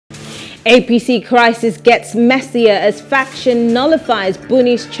A.P.C crisis gets messier as faction nullifies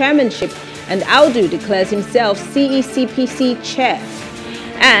Buni's chairmanship and Audu declares himself CECPC chair.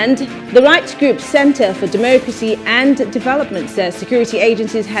 And the rights group Center for Democracy and Development says security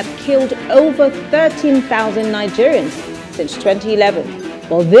agencies have killed over 13,000 Nigerians since 2011.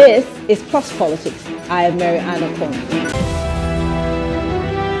 Well, this is Plus Politics. I am Mary Anna Kwon.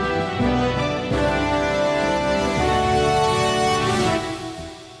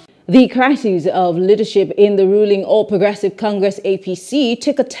 The crisis of leadership in the ruling All Progressive Congress A.P.C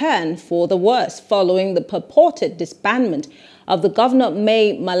took a turn for the worse following the purported disbandment of the Governor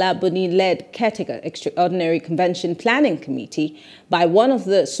May Mala Buni-led Caretaker Extraordinary Convention Planning Committee by one of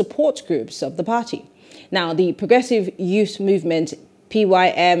the support groups of the party. Now, the Progressive Youth Movement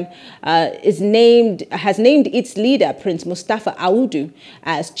PYM has named its leader, Prince Mustapha Audu,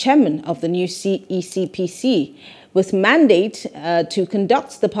 as chairman of the new CECPC, with mandate to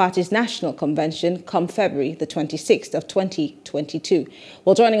conduct the party's national convention come February the 26th of 2022.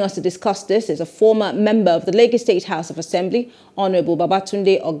 Well, joining us to discuss this is a former member of the Lagos State House of Assembly, Honorable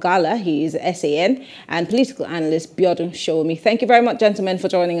Babatunde Ogala. He is S.A.N. and political analyst Biodun Sowunmi. Thank you very much, gentlemen, for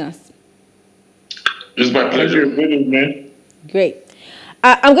joining us. It's my pleasure. Good evening. Great.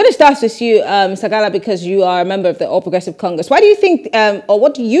 I'm going to start with you, Mr. Ogala, because you are a member of the All Progressive Congress. Why do you think, or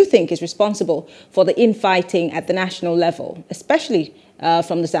what do you think is responsible for the infighting at the national level, especially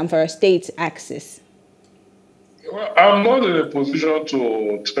from the Zamfara state axis? Well, I'm not in a position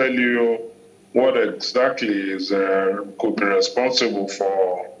to tell you what exactly is could be responsible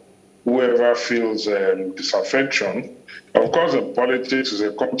for whoever feels disaffection. Of course, in politics is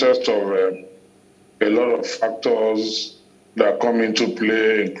a contest of a lot of factors that come into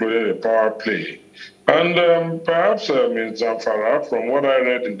play, including the power play. And perhaps in Zamfara, from what I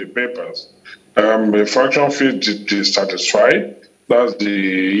read in the papers, a faction feels dissatisfied. That's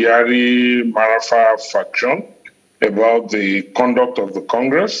the Yari Marafa faction about the conduct of the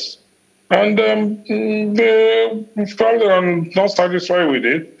Congress. And they probably are not satisfied with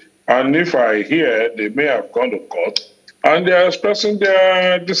it. And if I hear, they may have gone to court and they are expressing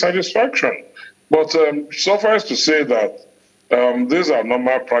their dissatisfaction. But suffice to say that these are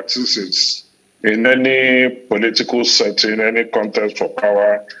normal practices in any political setting, any contest for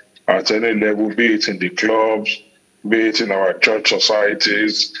power at any level, be it in the clubs, be it in our church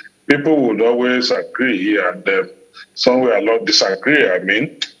societies. People would always agree, and somewhere along disagree,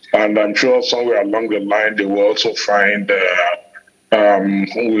 and I'm sure somewhere along the line they will also find one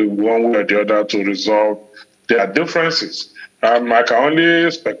way or the other to resolve their differences. I can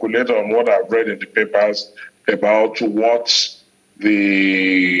only speculate on what I've read in the papers about what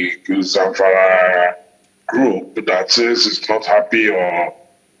the Zamfara group that says it's not happy or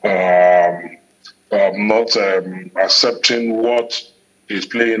not accepting what is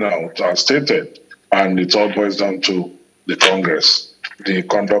playing out as stated. And it all boils down to the Congress, the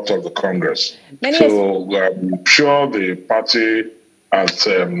conduct of the Congress. So I'm sure the party at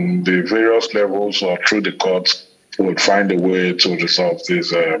the various levels or through the courts would find a way to resolve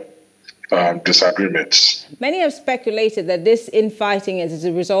these disagreements. Many have speculated that this infighting is as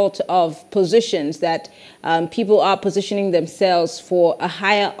a result of positions that people are positioning themselves for a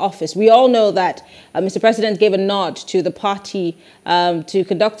higher office. We all know that Mr. President gave a nod to the party to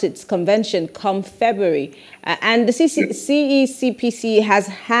conduct its convention come February. And the CECPC has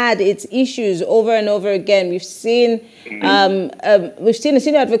had its issues over and over again. We've seen a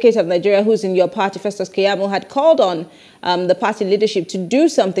senior advocate of Nigeria who's in your party, Festus Keyamo, had called on the party leadership to do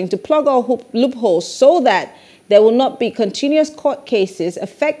something to plug all loopholes so that there will not be continuous court cases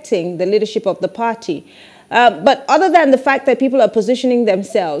affecting the leadership of the party. But other than the fact that people are positioning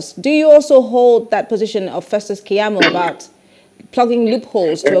themselves, do you also hold that position of Festus Keyamo about plugging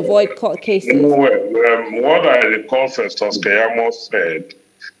loopholes to avoid court cases? Well, what I recall Festus Keyamo said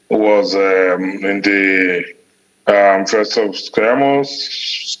was in the Festus Keyamo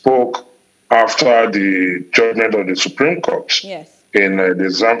spoke after the judgment of the Supreme Court. Yes. In the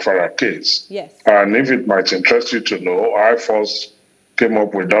Zamfara case. Yes. And if it might interest you to know, I first came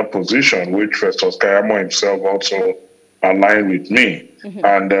up with that position, which Festus Keyamo himself also aligned with me. Mm-hmm.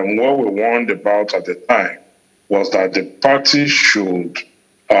 And what we warned about at the time was that the party should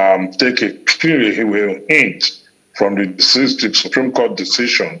take a clear hint from the Supreme Court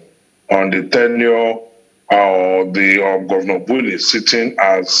decision on the tenure of Governor Buni sitting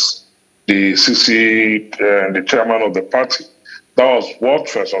as the the chairman of the party. That was what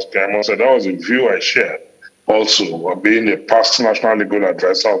Festus Keyamo said. That was a view I shared. Also, being a past national legal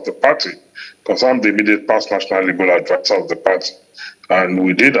advisor of the party, because I'm the immediate past national legal advisor of the party. And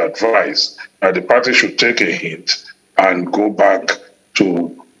we did advise that the party should take a hint and go back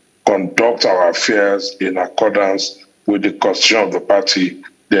to conduct our affairs in accordance with the Constitution of the party,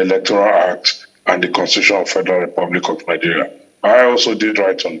 the Electoral Act, and the Constitution of the Federal Republic of Nigeria. I also did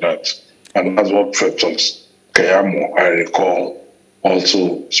write on that, and that's what Festus Keyamo, I recall,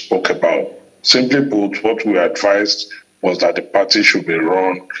 also spoke about. Simply put, what we advised was that the party should be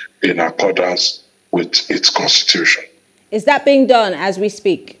run in accordance with its constitution. Is that being done as we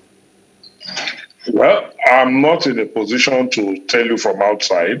speak? Well, I'm not in a position to tell you from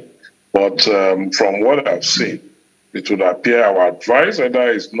outside, but from what I've seen, it would appear our advice either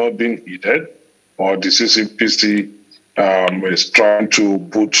is not being heeded or the CECPC is trying to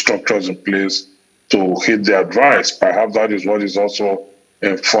put structures in place to heed the advice. Perhaps that is what is also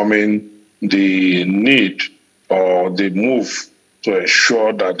informing the need or the move to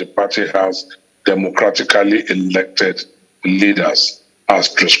ensure that the party has democratically elected leaders as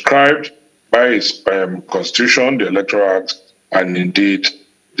prescribed by its constitution, the Electoral Act, and indeed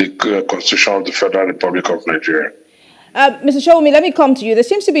the Constitution of the Federal Republic of Nigeria. Mr. Sowunmi, let me come to you. There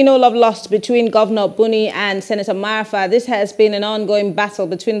seems to be no love lost between Governor Buni and Senator Marafa. This has been an ongoing battle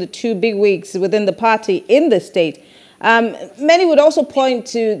between the two bigwigs within the party in the state. Many would also point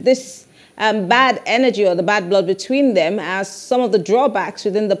to this bad energy or the bad blood between them as some of the drawbacks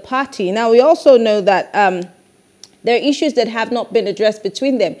within the party. Now, we also know that there are issues that have not been addressed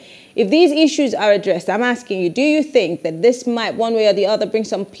between them. If these issues are addressed, I'm asking you, do you think that this might, one way or the other, bring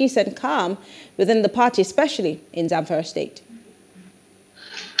some peace and calm within the party, especially in Zamfara State?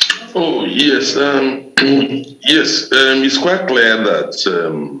 Oh, yes. Yes, it's quite clear that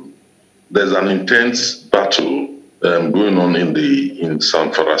there's an intense battle going on in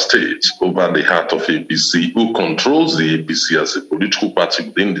Zamfara State over the heart of A.P.C, who controls the A.P.C as a political party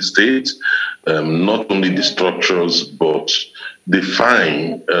within the state, not only the structures, but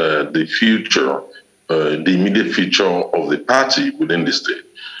define the future, the immediate future of the party within the state.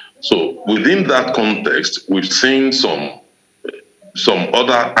 So within that context, we've seen some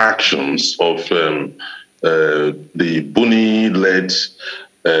other actions of the Buni-led,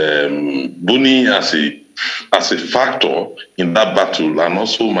 Buni as a factor in that battle, and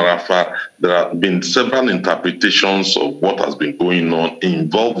also Marafa. There have been several interpretations of what has been going on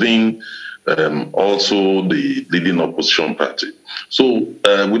involving also the leading opposition party. So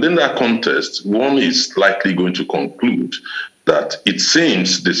within that context, one is likely going to conclude that it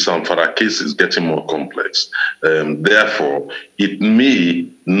seems the Zamfara case is getting more complex. Therefore, it may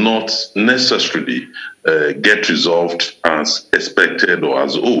not necessarily get resolved as expected or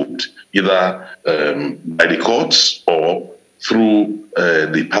as hoped, either by the courts or through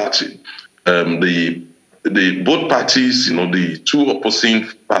the party. Both parties, the two opposing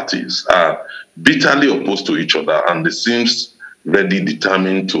parties are bitterly opposed to each other, and they seem ready,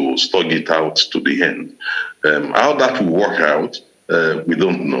 determined to slug it out to the end. How that will work out, we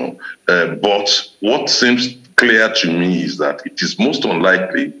don't know. But what seems clear to me is that it is most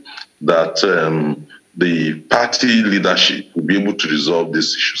unlikely that the party leadership will be able to resolve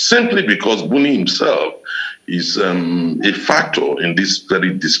this issue, simply because Buni himself is a factor in this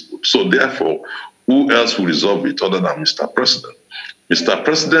very dispute. So therefore, who else will resolve it other than Mr. President? Mr.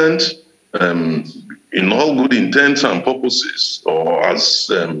 President, in all good intents and purposes, or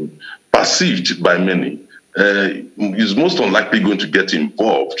as perceived by many, is most unlikely going to get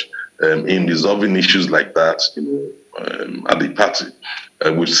involved in resolving issues like that at the party.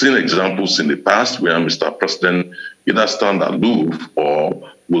 We've seen examples in the past where Mr. President either stand aloof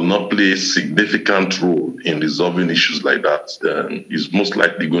or will not play a significant role in resolving issues like that. Is most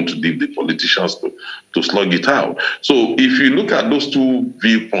likely going to leave the politicians to slug it out. So if you look at those two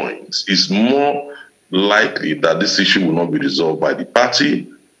viewpoints, it's more likely that this issue will not be resolved by the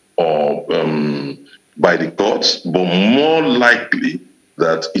party or by the courts, but more likely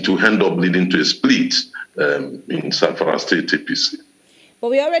that it will end up leading to a split in Zamfara State A.P.C. But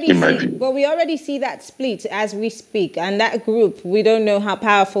we already see that split as we speak, and that group, we don't know how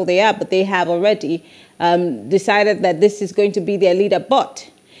powerful they are, but they have already decided that this is going to be their leader. But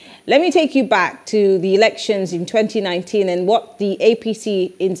let me take you back to the elections in 2019 and what the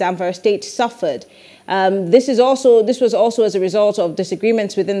A.P.C in Zamfara State suffered. This was also as a result of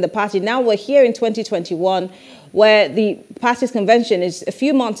disagreements within the party. Now we're here in 2021, where the party's convention is a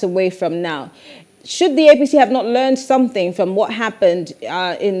few months away from now. Should the A.P.C have not learned something from what happened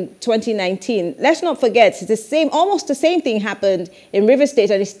in 2019? Let's not forget, almost the same thing happened in River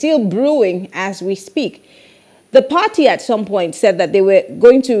State, and it's still brewing as we speak. The party at some point said that they were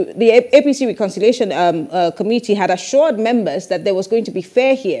going to, the A.P.C Reconciliation Committee had assured members that there was going to be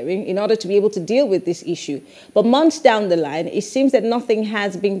fair hearing in order to be able to deal with this issue. But months down the line, it seems that nothing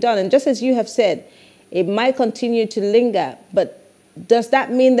has been done. And just as you have said, it might continue to linger. But does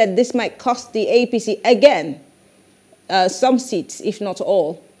that mean that this might cost the A.P.C. again some seats, if not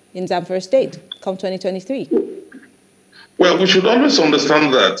all, in Zamfara State come 2023? Well, we should always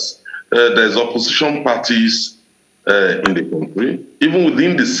understand that there's opposition parties in the country. Even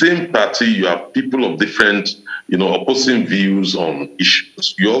within the same party, you have people of different, opposing views on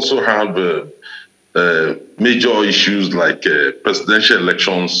issues. You also have major issues like presidential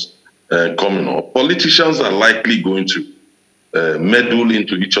elections coming up. Politicians are likely going to meddle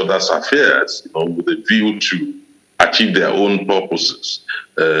into each other's affairs, with a view to achieve their own purposes.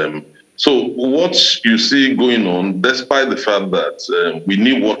 So what you see going on, despite the fact that we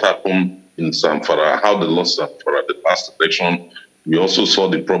knew what happened in Zamfara, how they lost Zamfara the last election, we also saw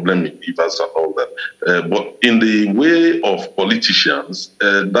the problem in Rivers and all that. But in the way of politicians,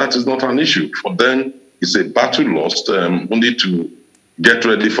 that is not an issue. For them, it's a battle lost, only to get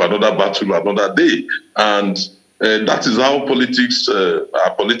ready for another battle another day. And that is how our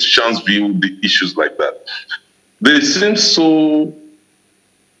politicians view the issues like that. They seem so...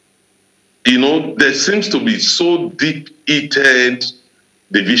 there seems to be so deep-seated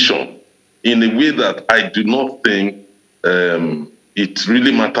division in a way that I do not think it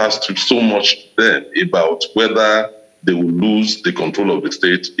really matters so much then about whether they will lose the control of the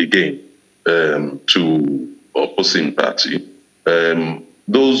state again to opposing party.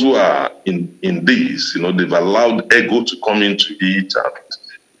 Those who are in this, they've allowed ego to come into it and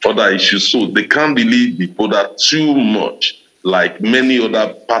other issues, so they can't really be bothered too much like many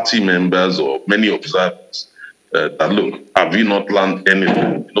other party members or many observers that look, have you not learned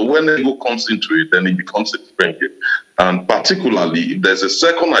anything? When ego comes into it, then it becomes a different game. And particularly if there's a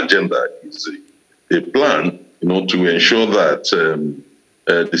second agenda, it's a plan, to ensure that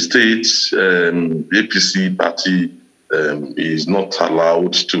the state A.P.C. party is not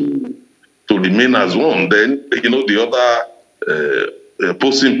allowed to remain as one. Then the other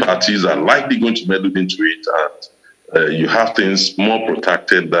opposing parties are likely going to meddle into it, and you have things more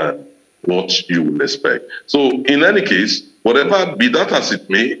protected than what you would expect. So in any case, whatever be that as it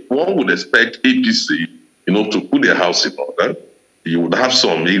may, one would expect A.P.C. to put their house in order. You would have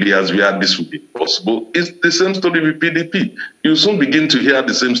some areas where this would be possible. It's the same story with PDP. You soon begin to hear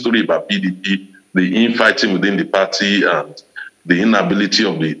the same story about PDP, the infighting within the party and the inability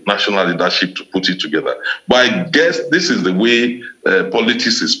of the national leadership to put it together. But I guess this is the way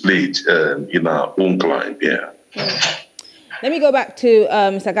politics is played in our own climb here. Let me go back to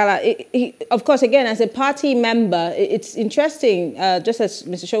Mr. Ogala. Of course, again, as a party member, it's interesting, just as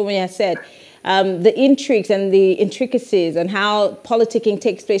Mr. Sowunmi has said, the intrigues and the intricacies and how politicking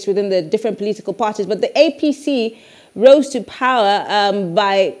takes place within the different political parties. But the A.P.C. rose to power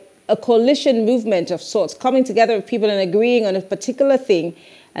by a coalition movement of sorts, coming together with people and agreeing on a particular thing,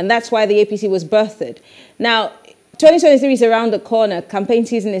 and that's why the A.P.C. was birthed. Now, 2023 is around the corner. Campaign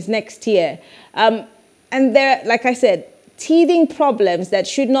season is next year. And there, like I said, teething problems that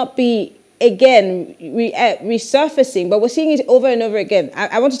should not be, again, resurfacing, but we're seeing it over and over again.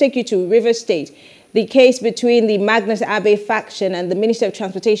 I want to take you to Rivers State, the case between the Magnus Abe faction and the Minister of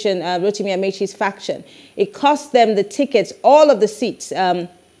Transportation, Rotimi Amechi's faction. It cost them the tickets, all of the seats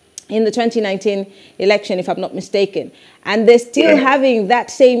in the 2019 election, if I'm not mistaken. And they're still having that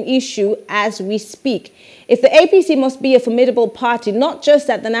same issue as we speak. If the A.P.C. must be a formidable party, not just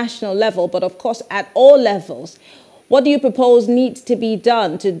at the national level, but of course at all levels, what do you propose needs to be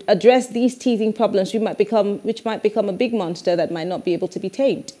done to address these teething problems which might become a big monster that might not be able to be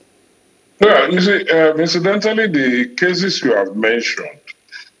tamed? Well, you see, incidentally, the cases you have mentioned,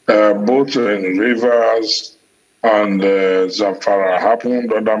 both in Rivers and Zamfara,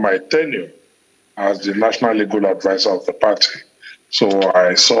 happened under my tenure as the national legal advisor of the party. So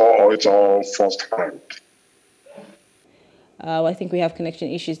I saw it all firsthand. I think we have connection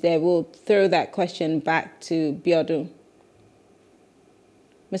issues there. We'll throw that question back to Biodun.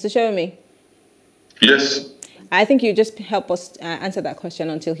 Mr. Sowunmi? Yes. I think you just help us answer that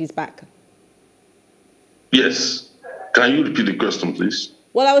question until he's back. Yes. Can you repeat the question, please?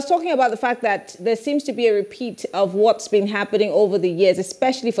 Well, I was talking about the fact that there seems to be a repeat of what's been happening over the years,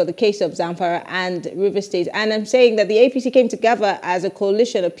 especially for the case of Zamfara and River State. And I'm saying that the A.P.C. came together as a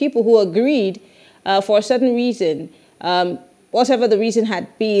coalition of people who agreed for a certain reason, whatever the reason had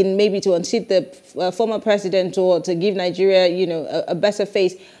been, maybe to unseat the former president or to give Nigeria, a better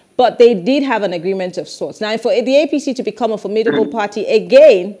face. But they did have an agreement of sorts. Now, for the A.P.C. to become a formidable party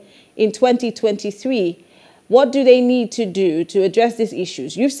again in 2023, what do they need to do to address these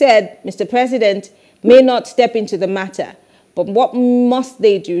issues? You've said Mr. President may not step into the matter, but what must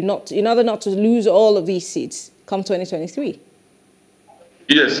they do in order not to lose all of these seats come 2023?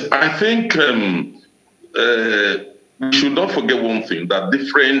 Yes, I think we should not forget one thing, that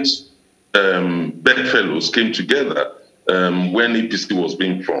different bedfellows came together when A.P.C was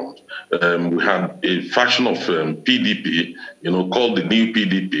being formed. We had a faction of PDP, called the New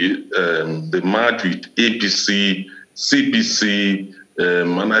PDP. They merged with A.P.C, CECPC,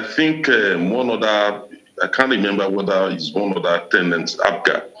 and I think one other, I can't remember whether it's one other tenant,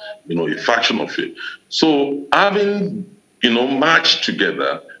 APCA, a faction of it. So having, marched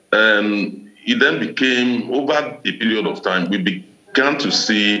together, it then became, over a period of time, we began to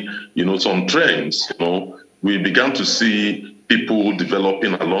see, some trends, we began to see people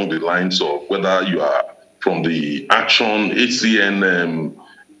developing along the lines of whether you are from the Action, S.A.N,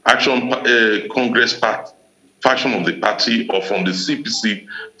 Action Congress faction of the party, or from the CPC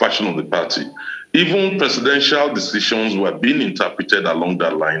faction of the party. Even presidential decisions were being interpreted along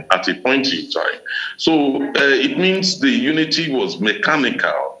that line at a point in time. So it means the unity was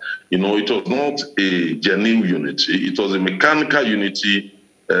mechanical. It was not a genuine unity. It was a mechanical unity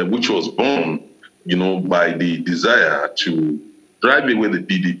which was born, by the desire to drive away the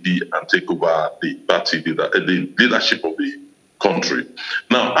PDP and take over the party, the leadership of the country.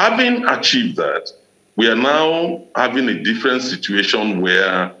 Now, having achieved that, we are now having a different situation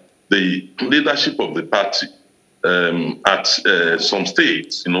where the leadership of the party at some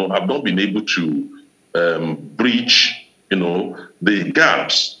states, have not been able to breach, the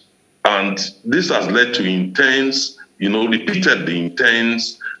gaps. And this has led to intense, repeatedly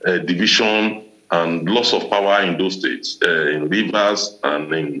intense division and loss of power in those states, in Rivers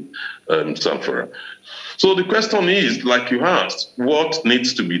and in Zamfara. So the question is, like you asked, what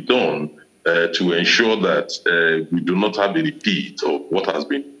needs to be done to ensure that we do not have a repeat of what has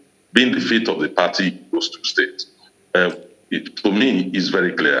been the fate of the party in those two states? To me, is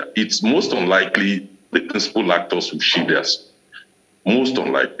very clear. It's most unlikely the principal actors will shield their seat. Most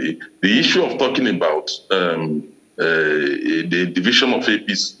unlikely. The issue of talking about the division of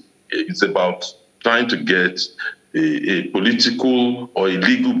A.P.C, it's about trying to get a political or a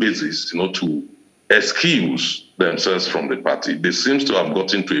legal basis, to excuse themselves from the party. They seem to have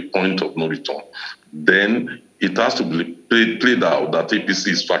gotten to a point of no return. Then it has to be played out that A.P.C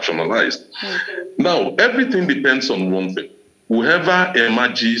is fractionalized. Now, everything depends on one thing. Whoever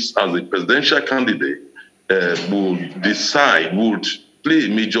emerges as a presidential candidate would play a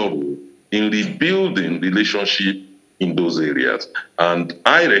major role in rebuilding relationship in those areas. And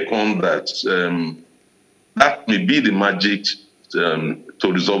I reckon that that may be the magic to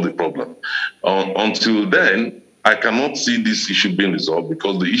resolve the problem. Until then, I cannot see this issue being resolved,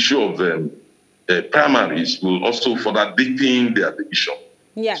 because the issue of primaries will also further deepen their division.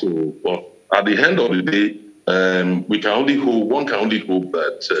 Yeah. So at the end of the day, one can only hope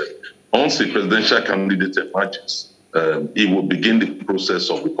that once a presidential candidate emerges, it will begin the process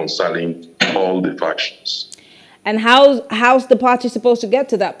of reconciling all the factions. And how's the party supposed to get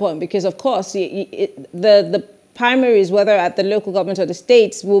to that point? Because, of course, the primaries, whether at the local government or the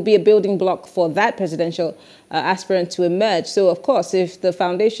states, will be a building block for that presidential aspirant to emerge. So, of course, if the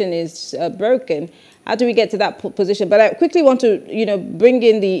foundation is broken, how do we get to that position? But I quickly want to, bring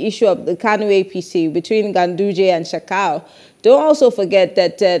in the issue of the Kanu A.P.C between Ganduje and Shakau. Don't also forget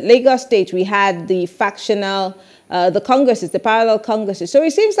that Lagos State, we had the factional, the congresses, the parallel congresses. So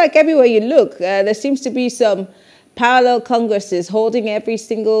it seems like everywhere you look, there seems to be some parallel congresses holding in every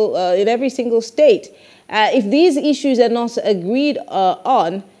single state. If these issues are not agreed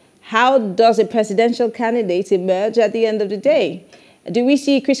on, how does a presidential candidate emerge at the end of the day? Do we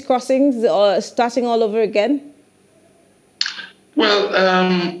see crisscrossings or starting all over again? Well,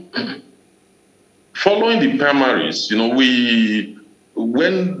 following the primaries, when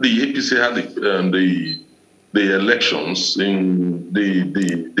the A.P.C had the elections, in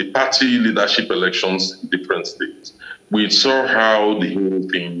the party leadership elections in different states, we saw how the whole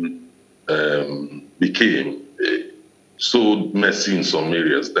thing became so messy in some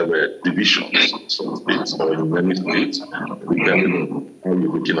areas. There were divisions in some states, or in many states, depending on how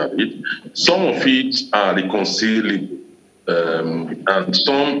you're looking at it. Some of it are reconcilable, and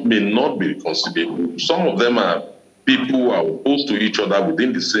some may not be reconcilable. Some of them are people who are opposed to each other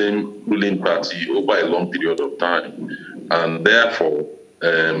within the same ruling party over a long period of time. And therefore,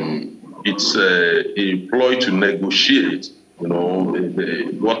 it's a ploy to negotiate,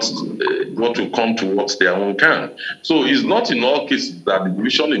 what will come towards their own can. So it's not in all cases that the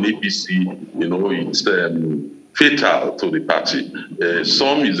division in A.P.C, it's fatal to the party.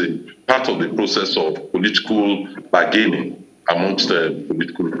 Some is a part of the process of political bargaining amongst the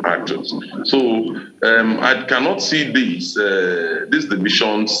political actors. So I cannot see this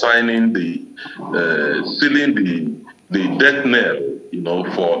division sealing the death knell,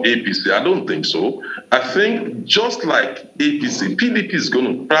 for A.P.C. I don't think so. I think just like A.P.C, PDP is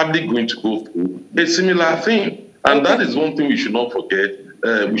probably going to go through a similar thing. And that is one thing we should not forget.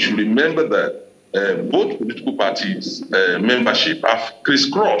 We should remember that both political parties' membership have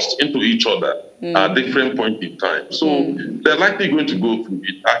crisscrossed into each other at different points in time. So they're likely going to go through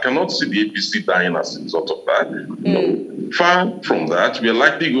it. I cannot see the A.P.C dying as a result of that. Far from that, we are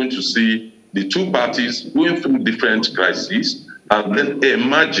likely going to see the two parties going through different crises and then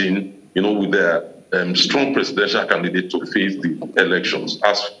emerging, with their strong presidential candidate to face the elections.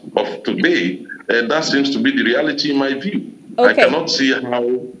 As of today, that seems to be the reality in my view. I cannot see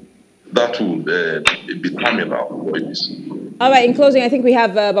how that would be terminal for APC. All right, in closing, I think we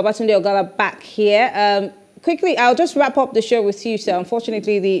have Babatunde Ogala back here. Quickly, I'll just wrap up the show with you, sir.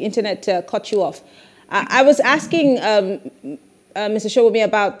 Unfortunately, the internet cut you off. I was asking Mr. Sowunmi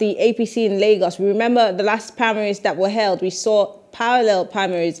about the A.P.C in Lagos. We remember the last primaries that were held. We saw parallel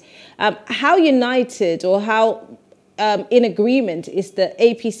primaries. How united or how in agreement is the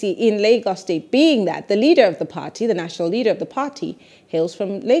A.P.C in Lagos State, being that the leader of the party, the national leader of the party, hails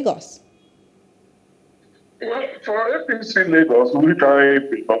from Lagos? Well, for A.P.C Lagos, which I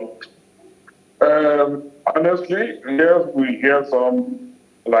belong, honestly, yes, we hear some,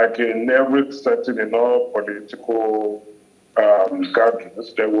 like in every setting in all political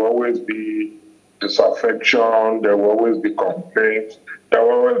gatherings, there will always be disaffection, there will always be complaints, there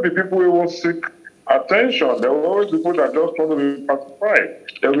will always be people who will seek attention, there will always be people that just want to be pacified,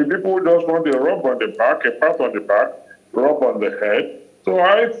 there will be people who just want a rub on the back, a pat on the back, rub on the head. So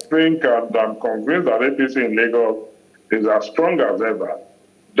I think and I'm convinced that A.P.C in Lagos is as strong as ever.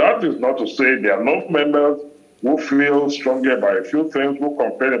 That is not to say there are no members who feel strongly about a few things, who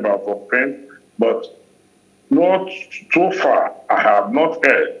complain about complaints, but not so far I have not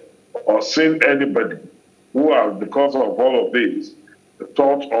heard or seen anybody who has, because of all of this, the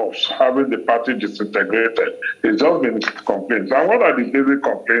thought of having the party disintegrated. It's just been complaints. And what are the basic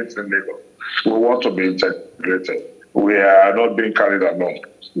complaints in Lagos? We want to be integrated. We are not being carried along.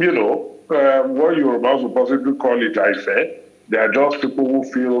 What Yorubas would possibly call it, I say, they are just people who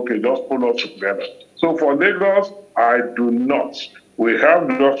feel, okay, just pull us together. So for Lagos, I do not. We have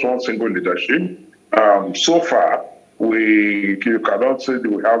just one single leadership. So far, you cannot say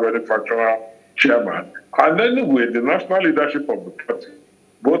that we have any fractional chairman. And anyway, the national leadership of the party,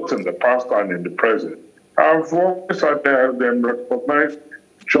 both in the past and in the present, have always had them recognize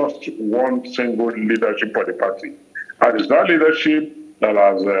just one single leadership for the party. And it's that leadership that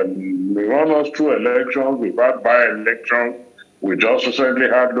has run us through elections. We've had by-elections. We just recently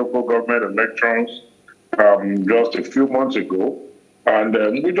had local government elections just a few months ago. And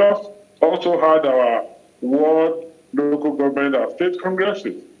we just also had our ward, local government, and state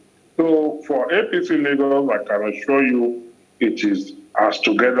congresses. So for A.P.C Lagos, I can assure you it is as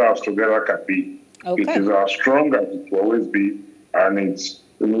together can be. It is as strong as it will always be. And it's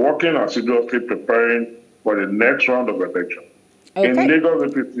working assiduously preparing for the next round of election. In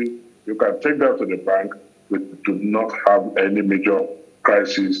Lagos A.P.C, you can take that to the bank. We do not have any major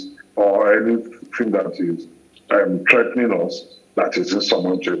crisis or anything that is threatening us that is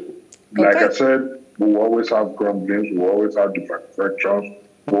insurmountable. Like I said, we will always have grumblings, we will always have defections,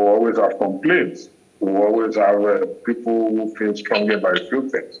 we will always have complaints, we will always have people who feel strongly about a few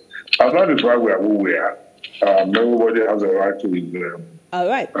things. And that is why we are who we are. Everybody has a right to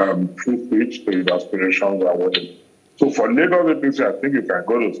his free speech, to his aspirations and whatever. So for Lagos A.P.C, I think you can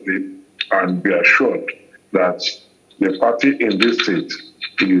go to sleep and be assured that the party in this state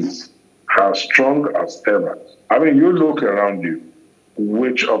is as strong as ever. I mean, you look around you,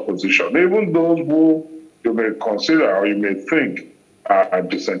 which opposition, even those who you may consider or you may think are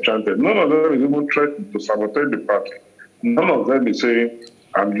disenchanted, none of them is even threatening to sabotage the party. None of them is saying,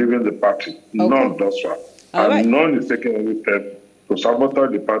 I'm leaving the party. None thus far. None is taking any step to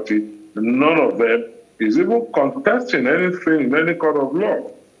sabotage the party. None of them is even contesting anything in any court of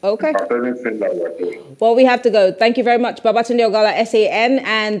law. About anything that we're doing. Well, we have to go. Thank you very much, Babatunde Ogala, S.A.N,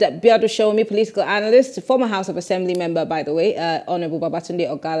 and Biodun Sowunmi, political analyst, former House of Assembly member, by the way, Honorable Babatunde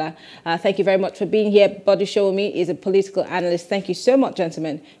Ogala. Thank you very much for being here. Biodun Sowunmi is a political analyst. Thank you so much,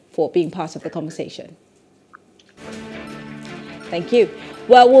 gentlemen, for being part of the conversation. Thank you.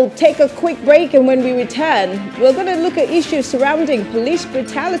 Well, we'll take a quick break, and when we return, we're going to look at issues surrounding police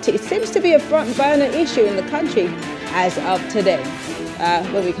brutality. It seems to be a front burner issue in the country as of today.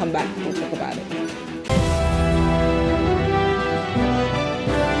 When we come back, we'll talk about it.